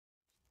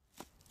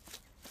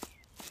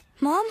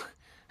Mom?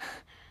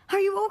 Are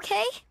you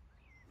okay?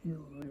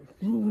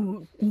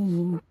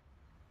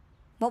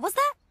 What was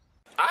that?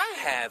 I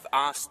have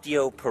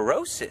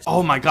osteoporosis.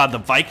 Oh my god, the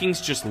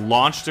Vikings just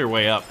launched their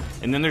way up.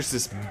 And then there's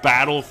this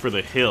battle for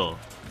the hill.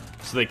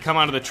 So they come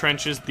out of the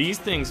trenches. These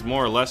things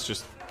more or less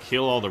just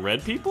kill all the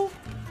red people?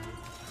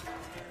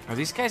 Are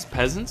these guys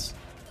peasants?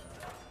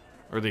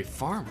 Or are they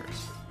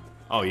farmers?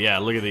 Oh yeah,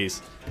 look at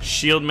these.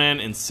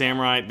 Shieldmen and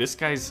samurai. This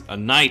guy's a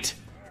knight.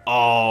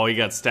 Oh, he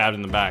got stabbed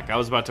in the back. I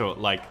was about to,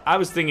 like, I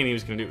was thinking he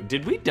was gonna do...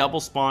 Did we double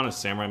spawn a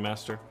samurai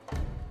master?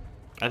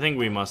 I think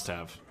we must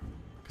have.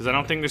 Because I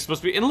don't think they're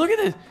supposed to be... And look at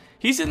this!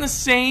 He's in the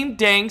same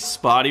dang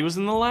spot he was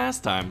in the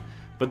last time.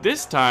 But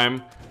this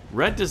time,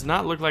 red does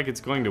not look like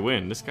it's going to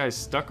win. This guy's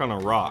stuck on a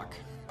rock.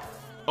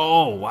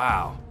 Oh,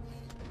 wow.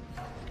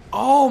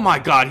 Oh my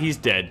god, he's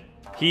dead.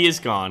 He is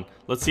gone.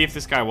 Let's see if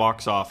this guy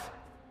walks off.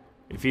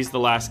 If he's the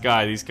last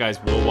guy, these guys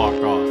will walk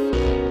off.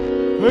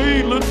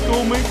 Hey, let's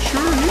go make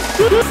sure he's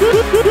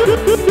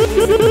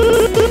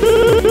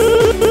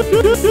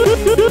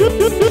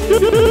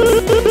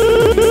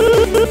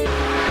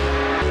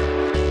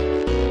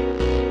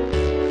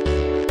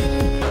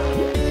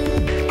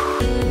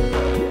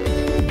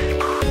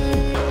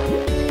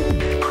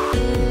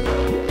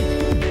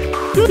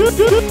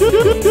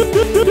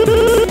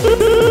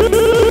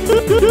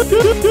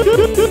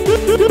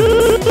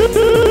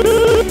dead.